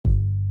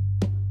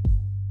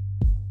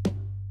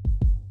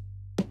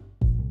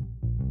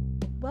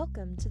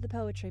Welcome to the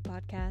Poetry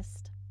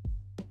Podcast.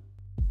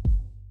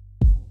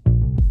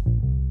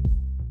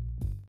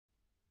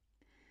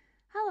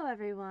 Hello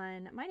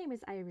everyone, my name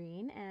is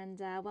Irene and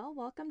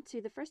welcome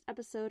to the first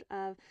episode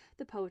of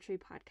the Poetry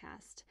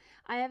Podcast.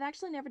 I have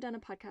actually never done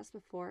a podcast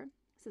before,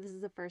 so this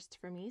is a first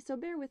for me, so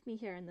bear with me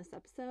here in this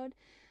episode.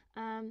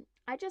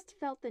 I just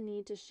felt the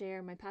need to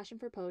share my passion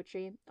for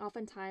poetry.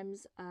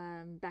 Oftentimes,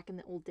 back in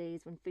the old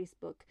days when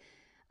Facebook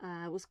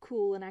was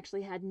cool and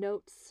actually had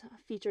notes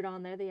featured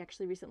on there. They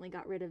actually recently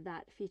got rid of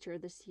that feature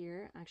this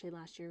year, actually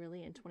last year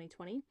really in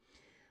 2020.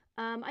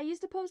 I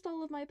used to post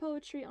all of my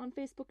poetry on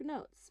Facebook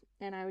notes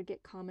and I would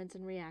get comments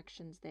and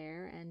reactions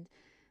there, and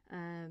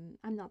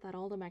I'm not that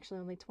old, I'm actually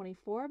only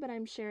 24, but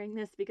I'm sharing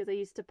this because I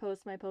used to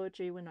post my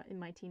poetry when in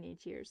my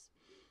teenage years.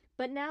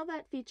 But now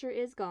that feature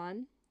is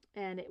gone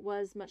and it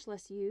was much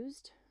less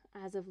used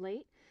as of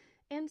late,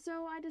 and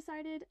so I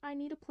decided I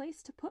need a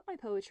place to put my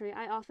poetry.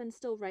 I often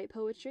still write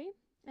poetry,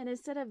 and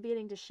instead of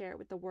beginning to share it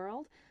with the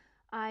world,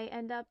 I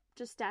end up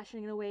just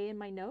stashing it away in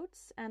my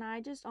notes. And I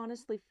just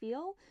honestly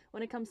feel,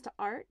 when it comes to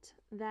art,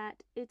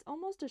 that it's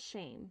almost a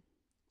shame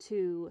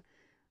to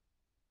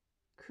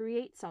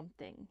create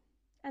something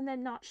and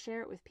then not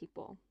share it with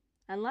people.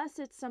 Unless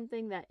it's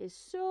something that is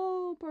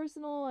so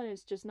personal and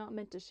it's just not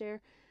meant to share.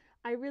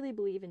 I really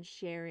believe in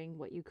sharing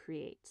what you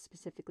create,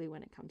 specifically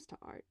when it comes to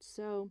art.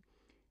 So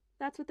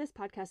that's what this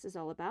podcast is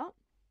all about.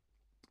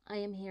 I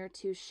am here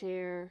to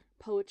share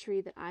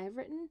poetry that I have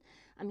written.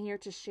 I'm here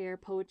to share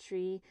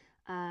poetry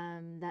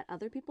that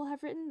other people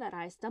have written that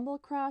I stumble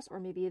across, or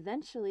maybe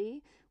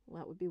eventually,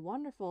 well, it would be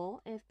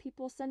wonderful if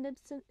people send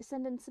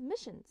in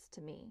submissions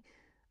to me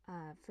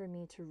for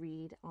me to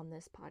read on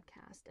this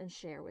podcast and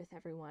share with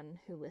everyone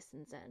who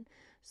listens in.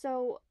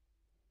 So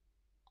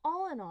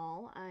all in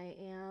all, I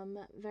am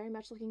very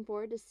much looking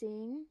forward to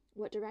seeing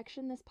what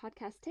direction this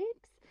podcast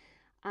takes.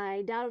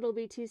 I doubt it'll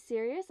be too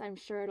serious. I'm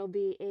sure it'll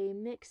be a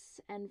mix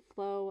and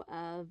flow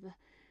of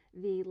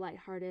the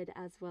lighthearted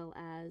as well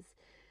as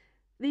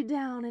the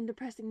down and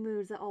depressing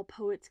moods that all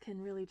poets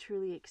can really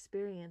truly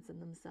experience in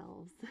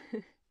themselves.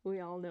 We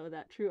all know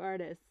that true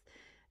artists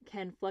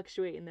can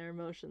fluctuate in their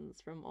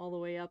emotions from all the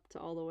way up to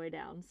all the way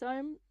down.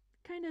 So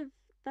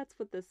that's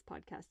what this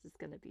podcast is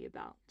going to be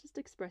about. Just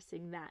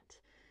expressing that,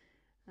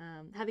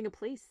 having a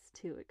place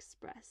to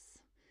express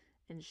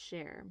and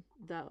share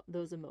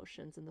those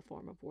emotions in the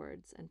form of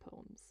words and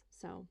poems.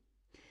 So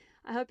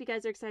I hope you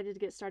guys are excited to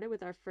get started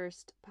with our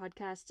first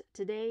podcast.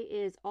 Today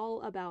is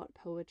all about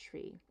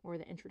poetry, or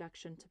the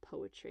introduction to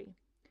poetry.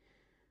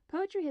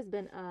 Poetry has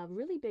been a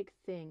really big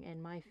thing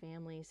in my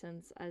family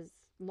since as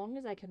long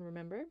as I can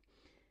remember.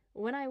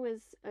 When I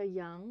was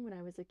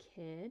a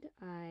kid,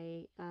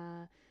 I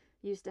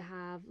used to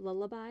have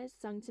lullabies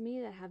sung to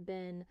me that have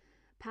been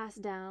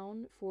passed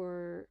down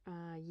for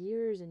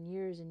years and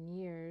years and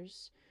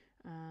years.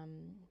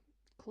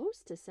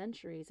 Close to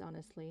centuries,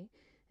 honestly,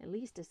 at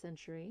least a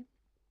century,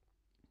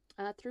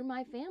 through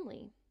my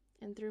family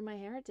and through my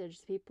heritage.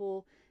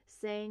 People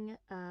sang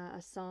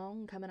a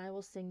song, "Come and I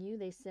Will Sing You."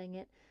 They sang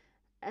it.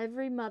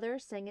 Every mother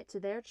sang it to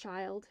their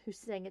child, who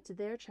sang it to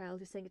their child,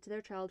 who sang it to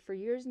their child for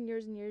years and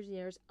years and years and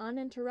years,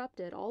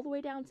 uninterrupted, all the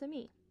way down to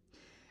me.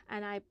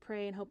 And I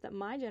pray and hope that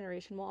my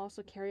generation will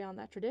also carry on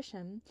that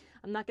tradition.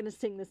 I'm not going to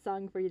sing this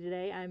song for you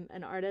today. I'm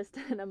an artist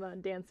and I'm a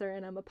dancer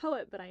and I'm a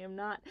poet, but I am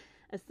not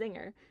a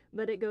singer.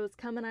 But it goes,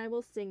 "Come and I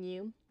will sing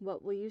you.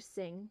 What will you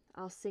sing?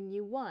 I'll sing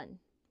you one.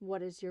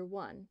 What is your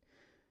one?"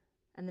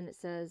 And then it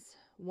says,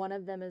 "One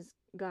of them is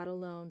God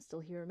alone,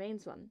 still he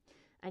remains one."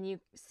 And you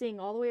sing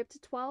all the way up to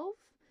 12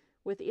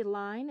 with a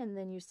line, and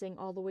then you sing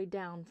all the way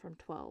down from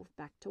 12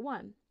 back to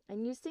 1.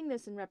 And you sing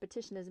this in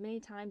repetition as many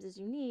times as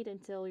you need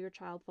until your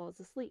child falls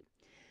asleep.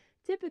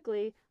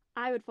 Typically,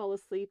 I would fall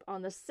asleep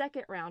on the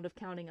second round of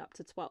counting up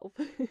to 12.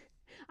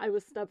 I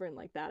was stubborn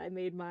like that. I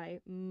made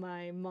my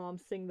mom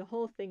sing the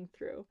whole thing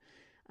through.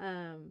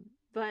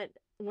 But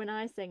when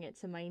I sang it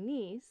to my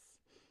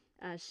niece,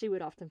 she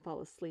would often fall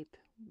asleep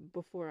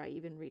before I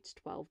even reached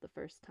 12 the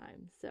first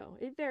time. So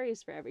it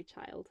varies for every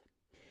child.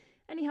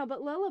 Anyhow,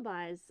 but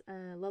lullabies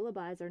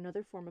are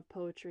another form of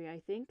poetry, I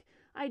think.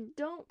 I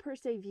don't per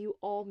se view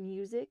all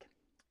music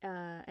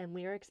and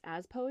lyrics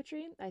as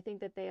poetry. I think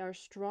that they are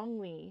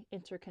strongly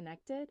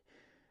interconnected.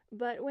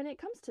 But when it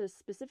comes to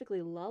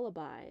specifically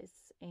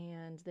lullabies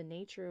and the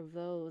nature of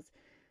those,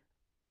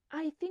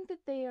 I think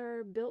that they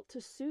are built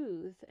to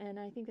soothe, and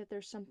I think that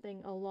there's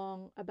something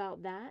along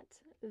about that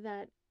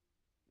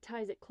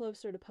ties it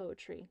closer to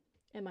poetry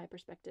in my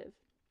perspective.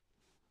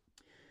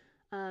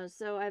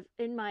 So I've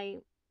in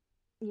my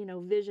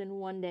vision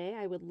one day,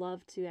 I would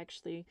love to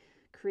actually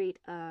create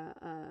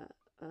an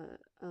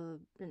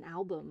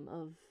album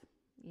of,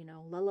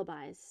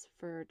 lullabies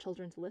for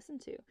children to listen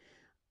to.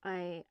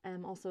 I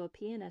am also a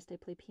pianist. I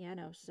play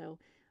piano, so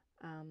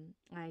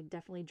I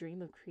definitely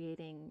dream of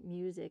creating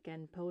music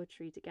and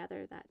poetry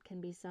together that can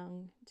be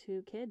sung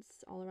to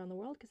kids all around the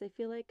world, because I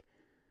feel like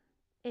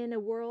in a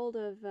world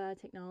of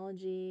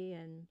technology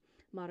and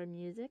modern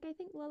music, I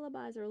think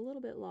lullabies are a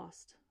little bit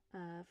lost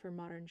for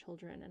modern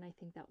children, and I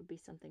think that would be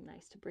something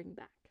nice to bring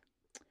back.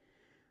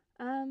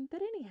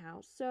 But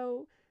anyhow,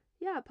 so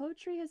yeah,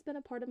 poetry has been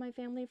a part of my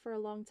family for a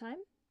long time.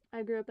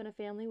 I grew up in a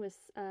family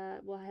with, I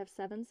have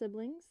 7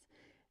 siblings.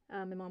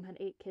 My mom had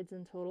 8 kids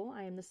in total.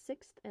 I am the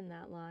 6th in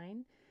that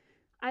line.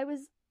 I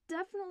was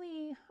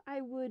definitely,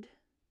 I would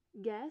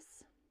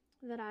guess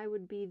that I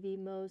would be the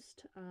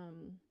most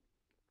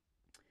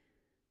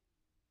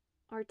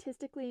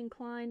artistically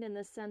inclined, in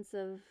the sense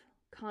of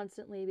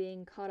constantly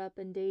being caught up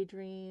in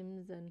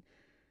daydreams and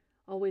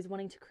always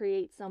wanting to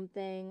create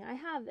something. I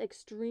have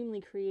extremely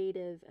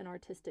creative and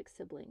artistic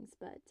siblings,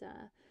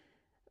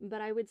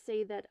 but I would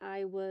say that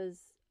I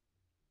was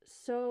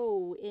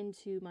so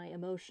into my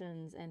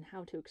emotions and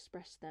how to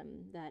express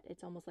them that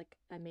it's almost like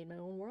I made my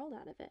own world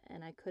out of it,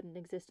 and I couldn't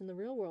exist in the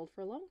real world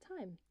for a long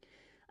time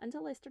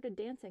until I started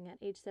dancing at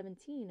age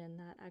 17, and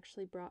that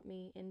actually brought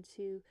me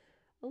into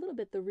a little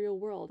bit the real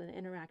world and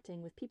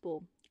interacting with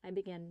people. I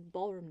began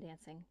ballroom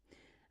dancing,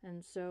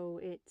 and so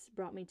it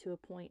brought me to a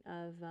point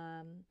of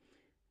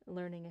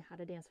learning how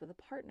to dance with a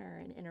partner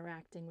and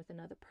interacting with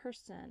another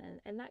person,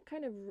 and that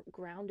kind of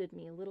grounded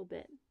me a little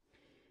bit.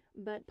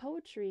 But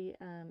poetry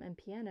and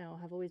piano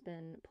have always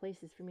been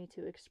places for me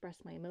to express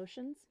my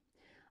emotions.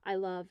 I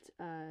loved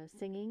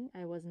singing.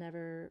 I was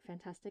never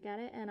fantastic at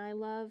it, and I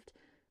loved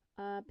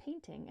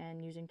painting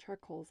and using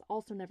charcoals.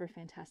 Also never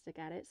fantastic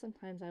at it.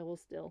 Sometimes I will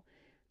still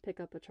pick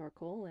up a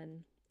charcoal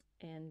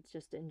and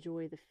just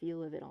enjoy the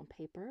feel of it on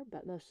paper,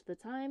 but most of the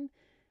time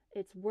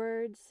it's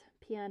words,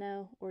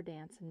 piano, or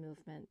dance and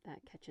movement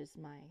that catches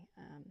my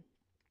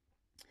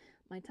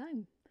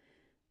time.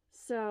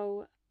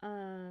 So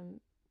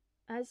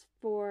as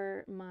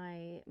for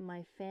my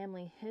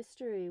family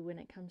history when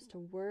it comes to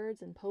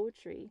words and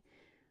poetry,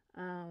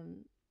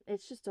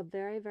 it's just a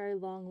very, very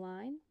long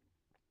line.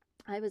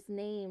 I was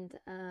named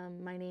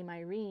my name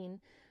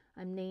Irene.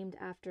 I'm named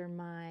after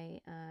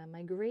my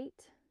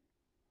great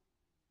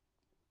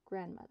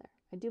grandmother.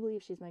 I do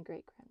believe she's my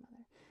great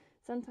grandmother.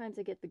 Sometimes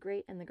I get the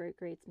great and the great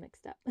greats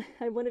mixed up.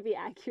 I want to be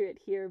accurate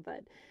here,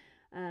 but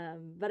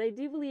I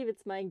do believe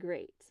it's my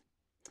great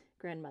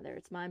grandmother.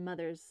 It's my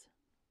mother's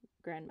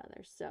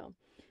grandmother. So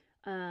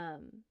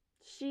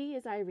she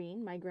is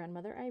Irene, my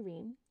grandmother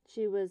Irene.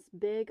 She was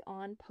big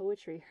on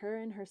poetry, her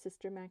and her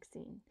sister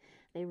Maxine.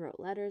 They wrote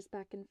letters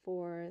back and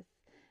forth,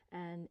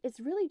 and it's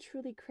really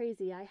truly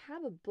crazy. I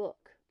have a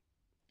book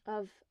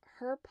of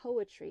her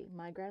poetry,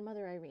 my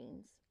grandmother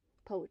Irene's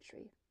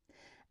poetry,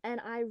 and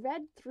I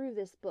read through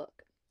this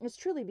book. It's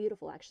truly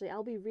beautiful, actually.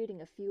 I'll be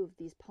reading a few of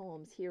these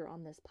poems here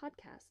on this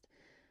podcast.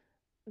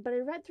 But I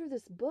read through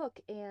this book,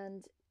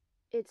 and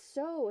it's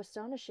so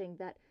astonishing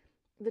that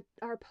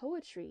our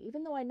poetry,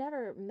 even though I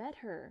never met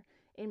her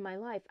in my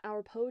life,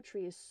 our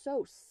poetry is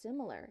so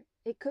similar.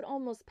 It could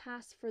almost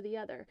pass for the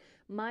other.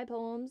 My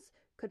poems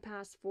could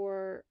pass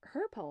for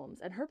her poems,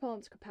 and her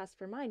poems could pass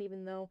for mine,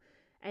 even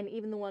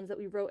the ones that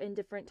we wrote in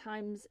different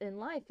times in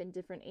life, in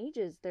different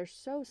ages, they're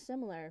so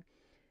similar.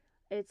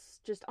 It's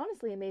just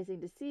honestly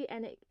amazing to see,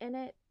 and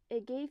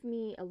it gave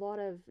me a lot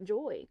of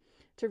joy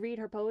to read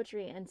her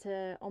poetry and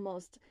to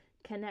almost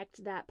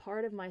connect that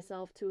part of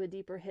myself to a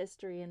deeper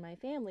history in my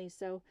family.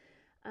 So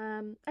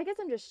I guess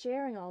I'm just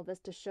sharing all this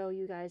to show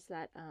you guys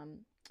that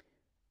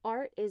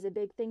art is a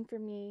big thing for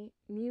me.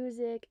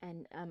 Music,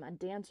 and I'm a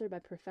dancer by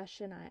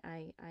profession.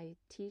 I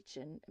teach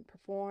and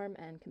perform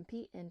and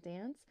compete in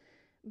dance.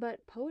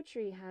 But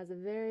poetry has a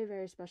very,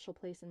 very special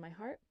place in my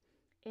heart.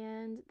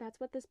 And that's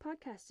what this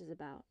podcast is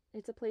about.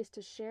 It's a place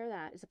to share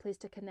that. It's a place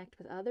to connect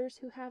with others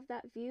who have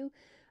that view,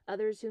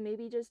 others who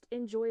maybe just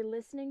enjoy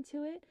listening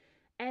to it,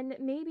 and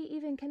maybe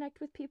even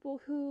connect with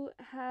people who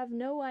have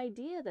no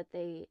idea that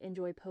they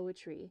enjoy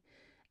poetry.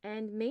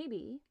 And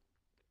maybe,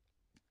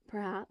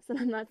 perhaps, and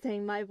I'm not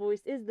saying my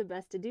voice is the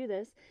best to do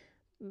this,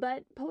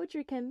 but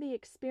poetry can be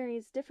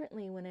experienced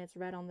differently when it's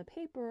read on the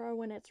paper or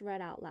when it's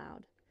read out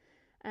loud.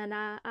 And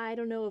I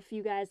don't know if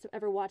you guys have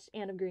ever watched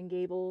Anne of Green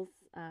Gables.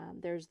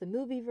 There's the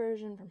movie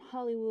version from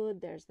Hollywood.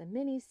 There's the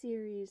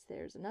mini-series.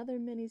 There's another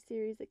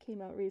mini-series that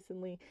came out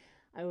recently.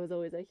 I was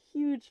always a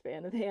huge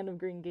fan of Anne of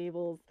Green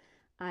Gables.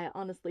 I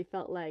honestly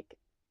felt like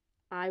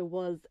I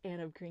was Anne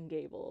of Green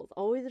Gables.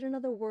 Always in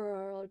another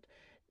world,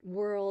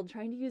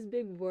 trying to use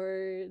big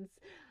words,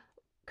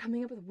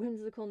 coming up with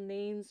whimsical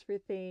names for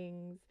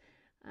things.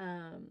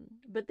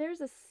 But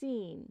there's a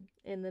scene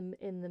in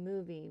the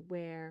movie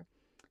where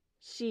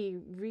she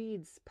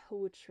reads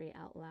poetry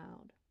out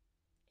loud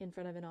in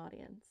front of an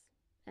audience,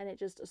 and it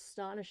just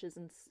astonishes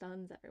and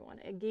stuns everyone.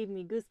 It gave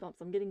me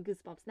goosebumps. I'm getting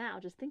goosebumps now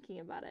just thinking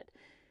about it.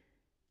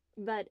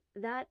 But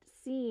that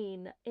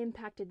scene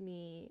impacted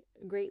me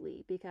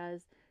greatly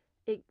because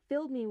it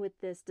filled me with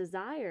this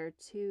desire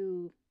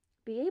to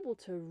be able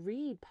to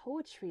read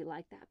poetry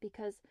like that,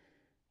 because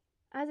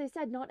as I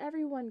said, not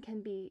everyone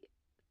can be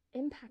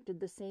impacted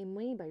the same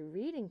way by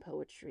reading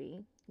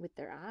poetry with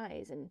their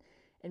eyes and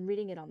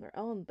reading it on their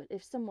own. But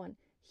if someone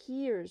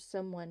hears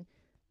someone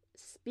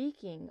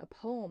speaking a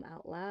poem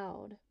out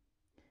loud,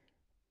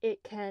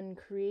 it can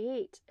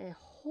create a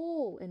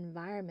whole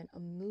environment, a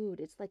mood.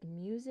 It's like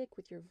music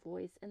with your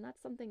voice, and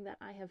that's something that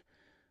I have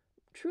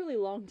truly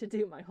longed to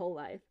do my whole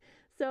life.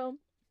 So,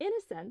 in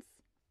a sense,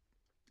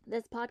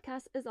 This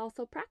podcast is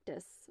also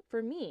practice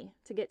for me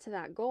to get to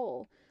that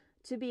goal,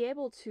 to be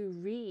able to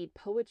read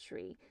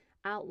poetry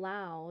out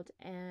loud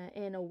and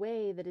in a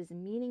way that is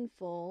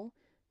meaningful,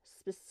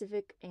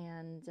 specific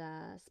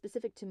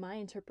to my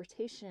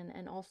interpretation,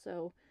 and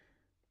also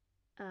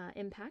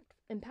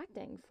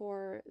impacting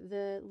for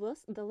the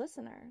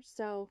listener.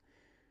 So,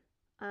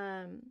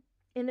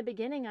 in the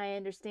beginning, I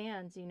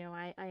understand.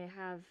 I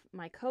have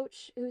my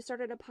coach who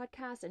started a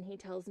podcast, and he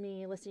tells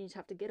me, "Listen, you just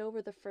have to get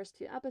over the first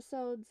few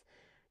episodes.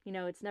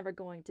 It's never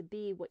going to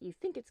be what you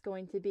think it's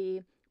going to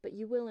be, but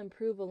you will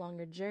improve along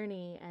your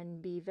journey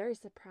and be very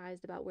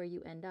surprised about where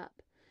you end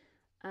up."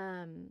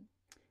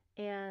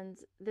 And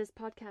this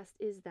podcast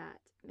is that.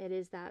 It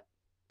is that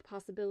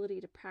possibility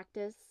to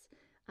practice,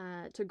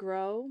 to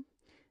grow,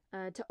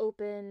 to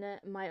open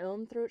my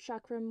own throat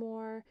chakra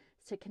more,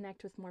 to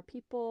connect with more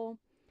people.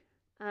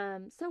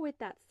 So with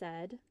that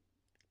said,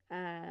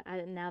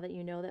 now that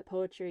you know that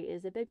poetry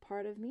is a big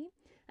part of me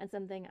and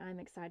something I'm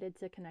excited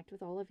to connect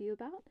with all of you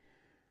about,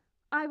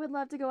 I would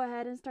love to go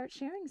ahead and start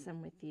sharing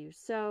some with you.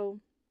 So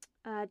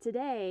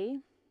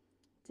today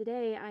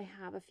I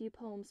have a few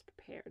poems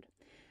prepared.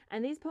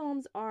 And these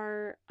poems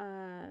are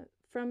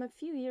from a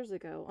few years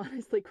ago,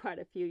 honestly, quite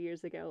a few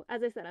years ago.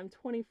 As I said, I'm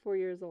 24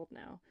 years old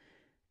now.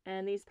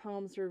 And these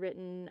poems were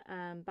written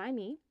by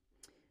me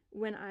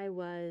when I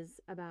was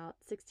about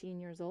 16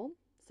 years old,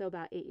 so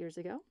about 8 years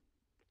ago.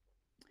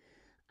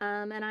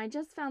 And I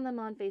just found them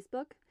on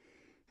Facebook.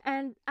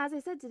 And as I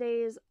said,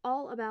 today is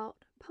all about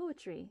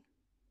poetry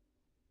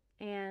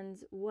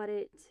and what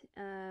it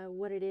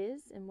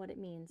is and what it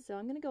means. So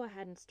I'm going to go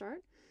ahead and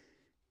start.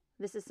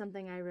 This is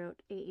something I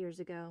wrote 8 years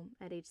ago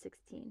at age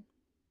 16.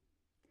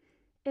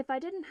 If I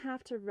didn't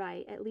have to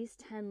write at least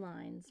 10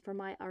 lines for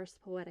my Ars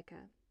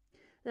Poetica,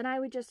 then I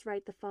would just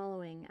write the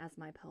following as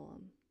my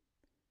poem.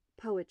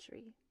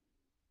 Poetry.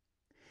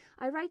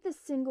 I write this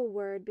single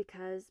word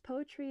because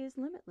poetry is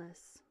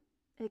limitless.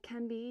 It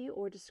can be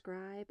or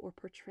describe or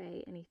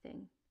portray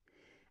anything.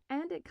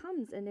 And it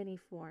comes in any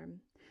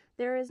form.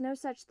 There is no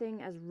such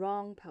thing as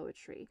wrong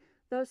poetry,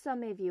 though some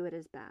may view it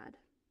as bad.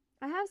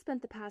 I have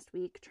spent the past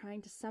week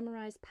trying to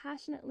summarize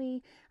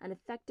passionately and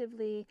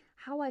effectively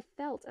how I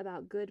felt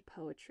about good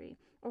poetry,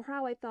 or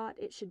how I thought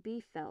it should be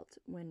felt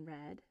when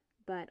read,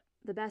 but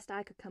the best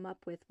I could come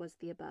up with was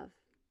the above.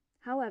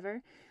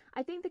 However,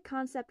 I think the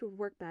concept would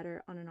work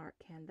better on an art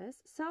canvas,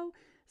 so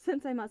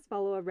since I must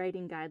follow a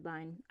writing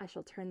guideline, I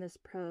shall turn this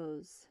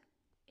prose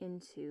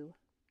into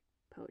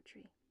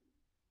poetry.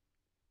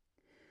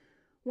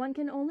 One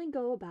can only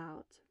go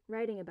about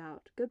writing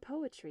about good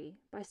poetry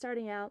by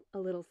starting out a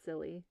little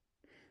silly.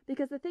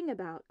 Because the thing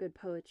about good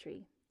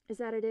poetry is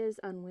that it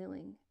is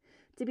unwilling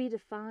to be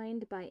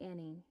defined by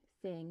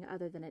anything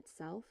other than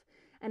itself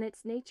and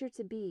its nature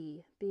to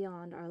be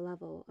beyond our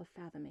level of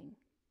fathoming.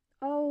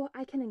 Oh,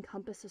 I can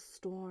encompass a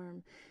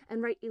storm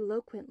and write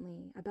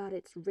eloquently about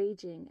its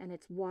raging and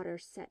its water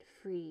set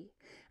free,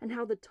 and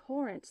how the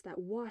torrents that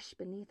wash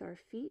beneath our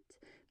feet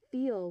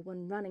feel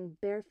when running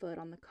barefoot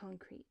on the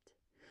concrete.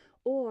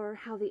 Or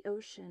how the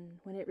ocean,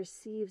 when it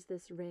receives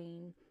this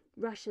rain,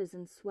 rushes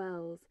and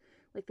swells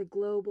like the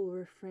global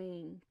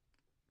refrain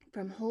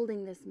from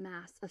holding this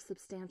mass of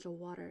substantial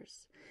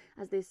waters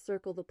as they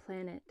circle the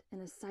planet in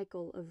a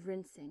cycle of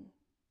rinsing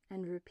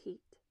and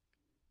repeat.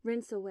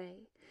 Rinse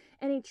away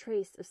any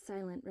trace of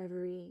silent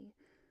reverie,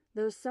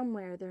 though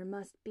somewhere there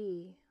must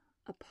be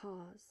a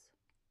pause.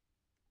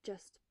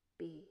 Just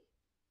be.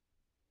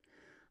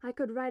 I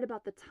could write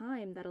about the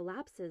time that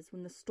elapses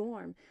when the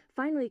storm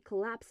finally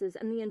collapses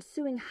and the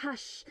ensuing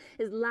hush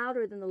is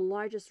louder than the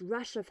largest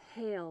rush of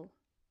hail.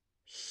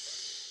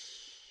 Shh.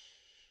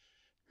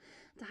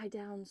 Die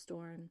down,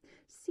 storm.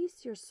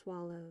 Cease your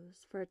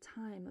swallows for a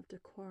time of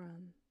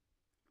decorum.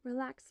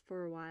 Relax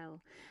for a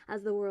while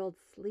as the world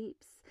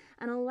sleeps,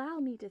 and allow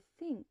me to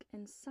think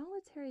in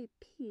solitary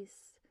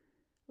peace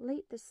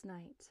late this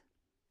night,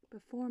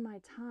 before my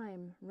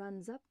time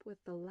runs up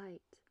with the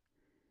light,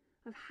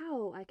 of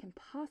how I can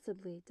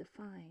possibly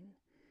define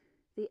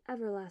the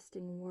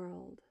everlasting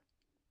world,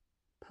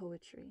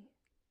 poetry.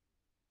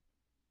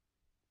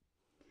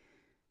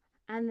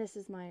 And this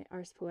is my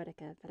Ars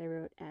Poetica that I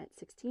wrote at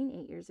 16,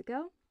 8 years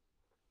ago.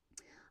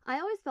 I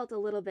always felt a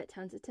little bit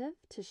tentative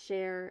to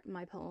share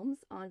my poems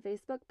on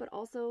Facebook, but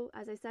also,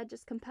 as I said,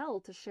 just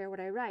compelled to share what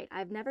I write.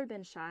 I've never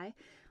been shy.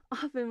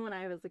 Often when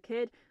I was a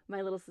kid,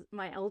 my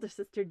older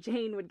sister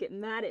Jane would get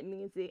mad at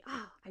me and say,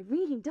 "Oh,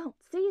 Irene,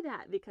 don't say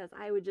that," because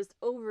I would just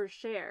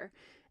overshare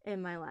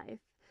in my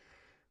life.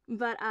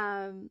 But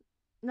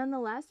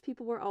nonetheless,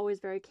 people were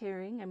always very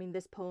caring. I mean,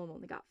 this poem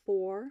only got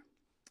 4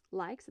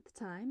 likes at the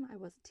time. I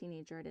was a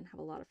teenager. I didn't have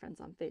a lot of friends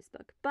on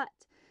Facebook,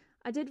 but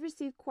I did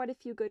receive quite a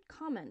few good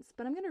comments.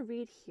 But I'm going to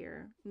read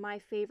here my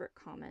favorite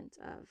comment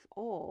of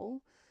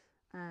all,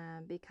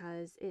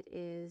 because it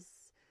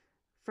is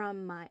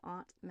from my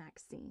Aunt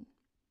Maxine.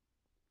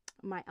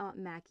 My Aunt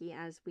Mackie,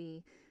 as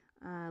we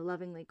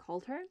lovingly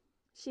called her.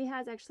 She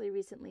has actually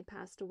recently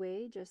passed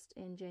away just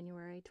in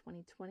January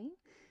 2020,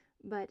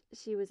 but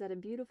she was at a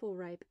beautiful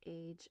ripe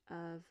age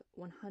of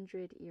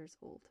 100 years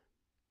old.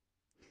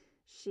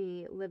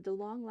 She lived a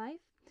long life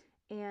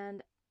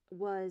and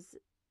was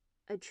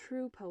a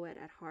true poet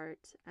at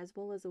heart, as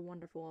well as a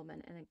wonderful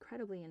woman and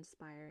incredibly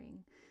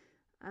inspiring.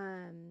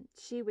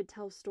 She would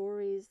tell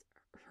stories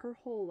her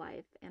whole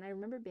life, and I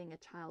remember being a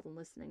child and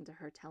listening to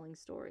her telling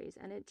stories,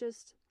 and it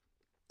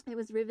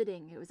was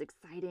riveting, it was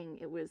exciting,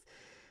 it was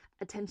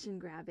attention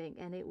grabbing,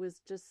 and it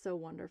was just so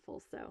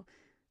wonderful. So,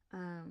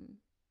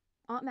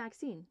 Aunt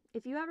Maxine,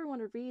 if you ever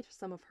want to read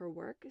some of her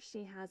work,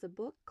 she has a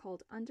book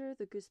called Under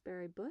the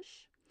Gooseberry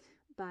Bush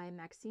by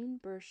Maxine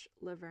Birch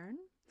Laverne.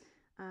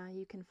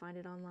 You can find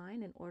it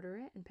online and order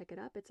it and pick it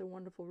up. It's a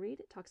wonderful read.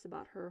 It talks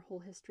about her whole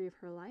history of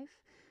her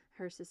life,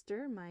 her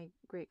sister, my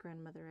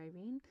great-grandmother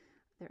Irene,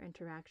 their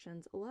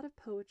interactions, a lot of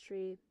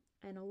poetry,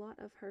 and a lot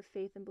of her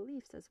faith and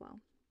beliefs as well.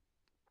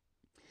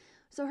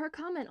 So her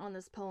comment on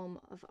this poem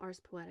of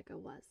Ars Poetica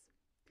was,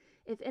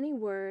 "If any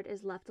word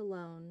is left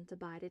alone to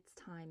bide its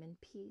time in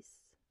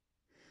peace,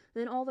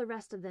 then all the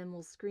rest of them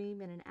will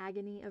scream in an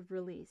agony of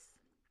release,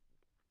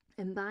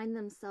 and bind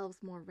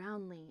themselves more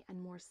roundly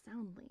and more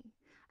soundly,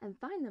 and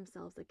find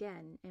themselves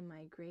again in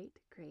my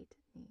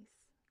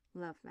great-great-niece.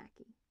 Love,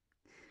 Mackie."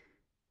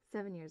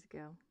 7 years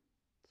ago,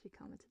 she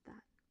commented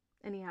that.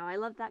 Anyhow, I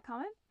love that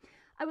comment.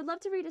 I would love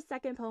to read a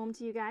second poem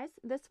to you guys.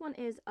 This one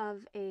is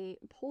of a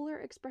polar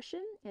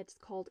expression. It's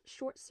called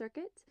Short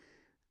Circuit,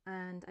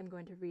 and I'm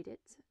going to read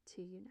it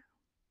to you now.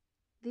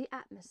 The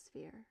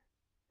atmosphere,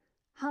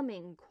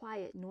 humming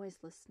quiet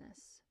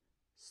noiselessness,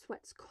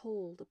 sweats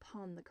cold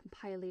upon the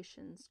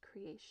compilation's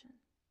creation.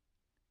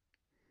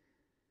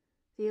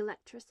 The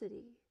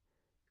electricity,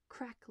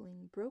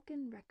 crackling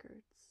broken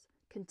records,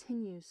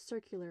 continues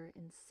circular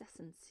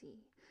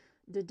incessancy,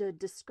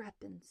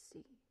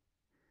 discrepancy.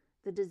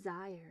 The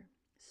desire,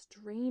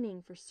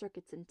 straining for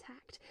circuits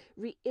intact,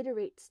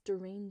 reiterates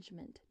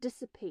derangement,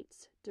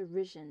 dissipates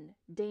derision,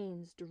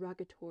 deigns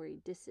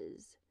derogatory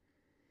disses,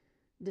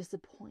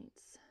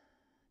 disappoints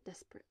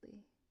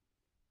desperately.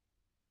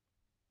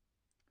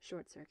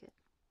 Short Circuit.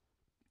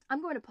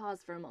 I'm going to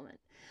pause for a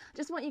moment.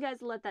 Just want you guys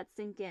to let that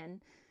sink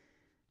in.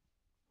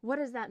 What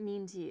does that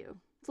mean to you?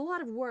 It's a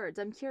lot of words.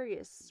 I'm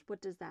curious,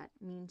 what does that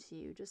mean to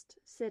you? Just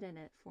sit in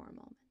it for a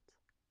moment.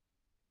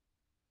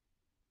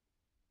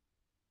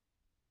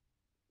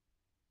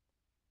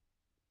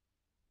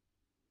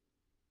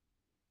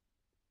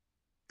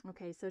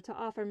 Okay, so to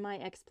offer my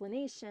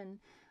explanation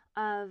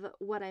of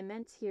what I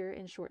meant here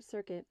in Short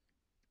Circuit,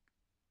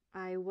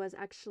 I was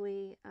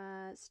actually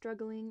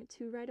struggling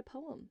to write a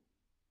poem.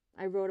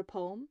 I wrote a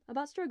poem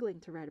about struggling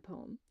to write a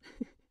poem.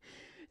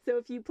 So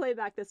if you play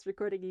back this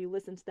recording and you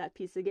listen to that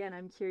piece again,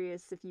 I'm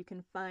curious if you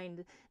can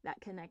find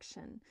that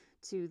connection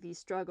to the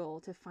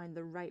struggle to find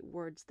the right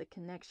words, the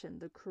connection,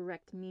 the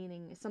correct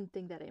meaning,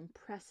 something that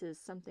impresses,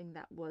 something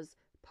that was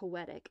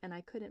poetic, and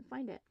I couldn't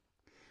find it.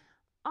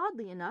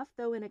 Oddly enough,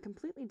 though in a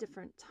completely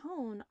different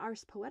tone,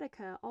 Ars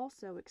Poetica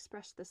also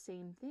expressed the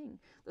same thing.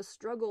 The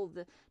struggle,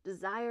 the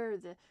desire,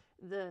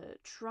 the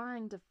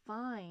trying to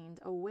find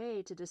a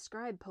way to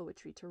describe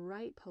poetry, to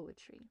write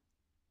poetry.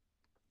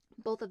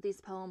 Both of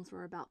these poems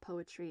were about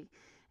poetry,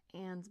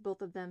 and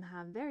both of them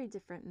have very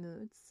different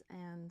moods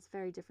and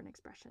very different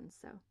expressions.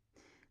 So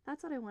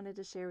that's what I wanted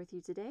to share with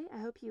you today. I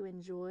hope you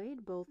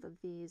enjoyed both of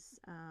these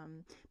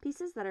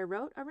pieces that I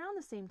wrote around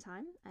the same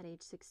time at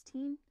age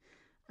 16.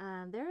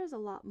 There is a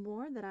lot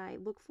more that I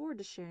look forward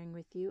to sharing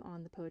with you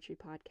on the Poetry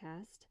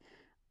Podcast.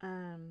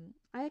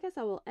 I guess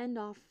I will end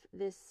off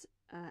this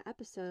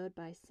episode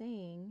by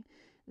saying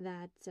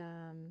that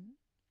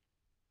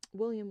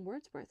William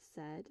Wordsworth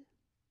said,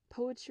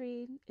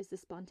 "Poetry is the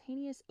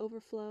spontaneous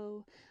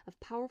overflow of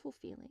powerful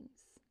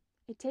feelings.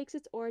 It takes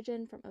its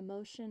origin from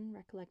emotion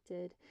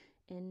recollected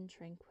in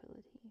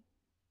tranquility."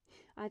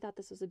 I thought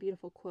this was a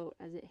beautiful quote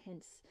as it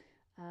hints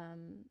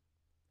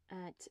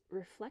at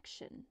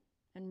reflection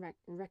and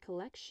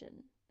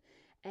recollection.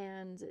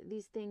 And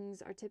these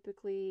things are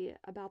typically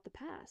about the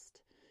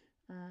past,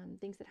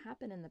 things that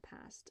happen in the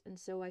past. And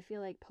so I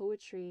feel like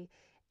poetry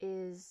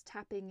is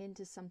tapping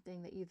into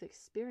something that you've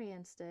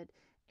experienced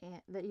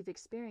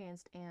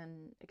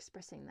and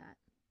expressing that.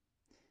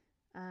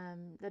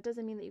 That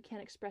doesn't mean that you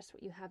can't express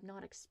what you have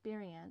not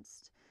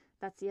experienced.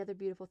 That's the other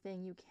beautiful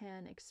thing. You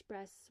can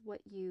express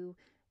what you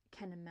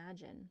can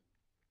imagine.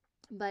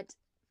 But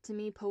to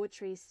me,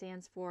 poetry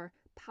stands for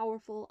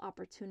powerful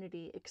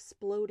opportunity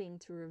exploding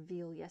to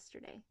reveal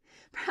yesterday.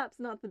 Perhaps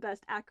not the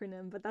best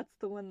acronym, but that's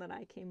the one that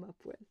I came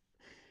up with.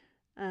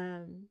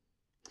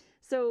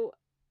 So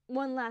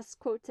one last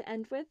quote to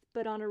end with,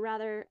 but on a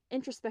rather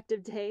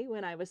introspective day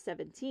when I was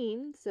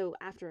 17, so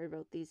after I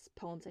wrote these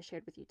poems I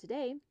shared with you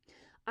today,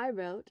 I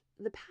wrote,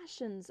 "The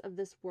passions of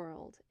this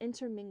world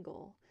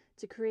intermingle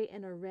to create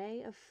an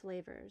array of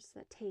flavors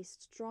that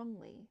taste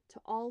strongly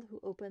to all who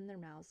open their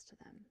mouths to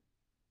them."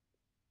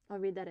 I'll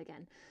read that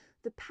again.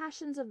 "The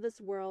passions of this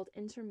world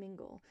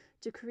intermingle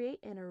to create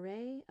an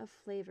array of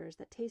flavors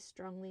that taste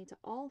strongly to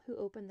all who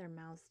open their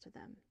mouths to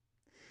them."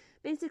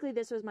 Basically,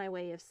 this was my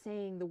way of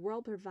saying the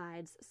world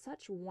provides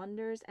such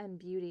wonders and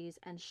beauties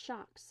and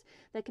shocks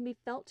that can be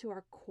felt to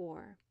our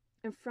core,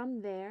 and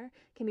from there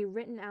can be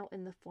written out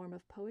in the form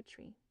of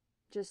poetry.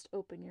 Just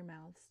open your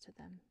mouths to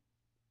them.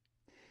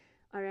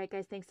 All right,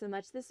 guys, thanks so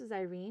much. This is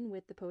Irene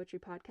with the Poetry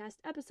Podcast,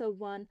 episode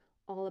 1,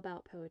 all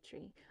about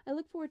poetry. I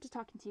look forward to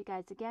talking to you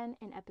guys again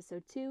in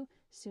episode 2,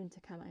 soon to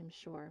come, I'm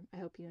sure. I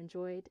hope you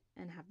enjoyed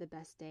and have the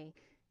best day.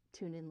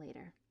 Tune in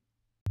later.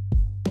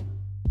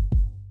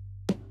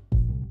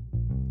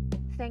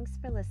 Thanks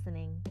for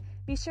listening.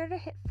 Be sure to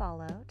hit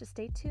follow to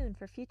stay tuned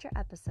for future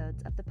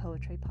episodes of the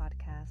Poetry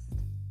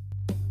Podcast.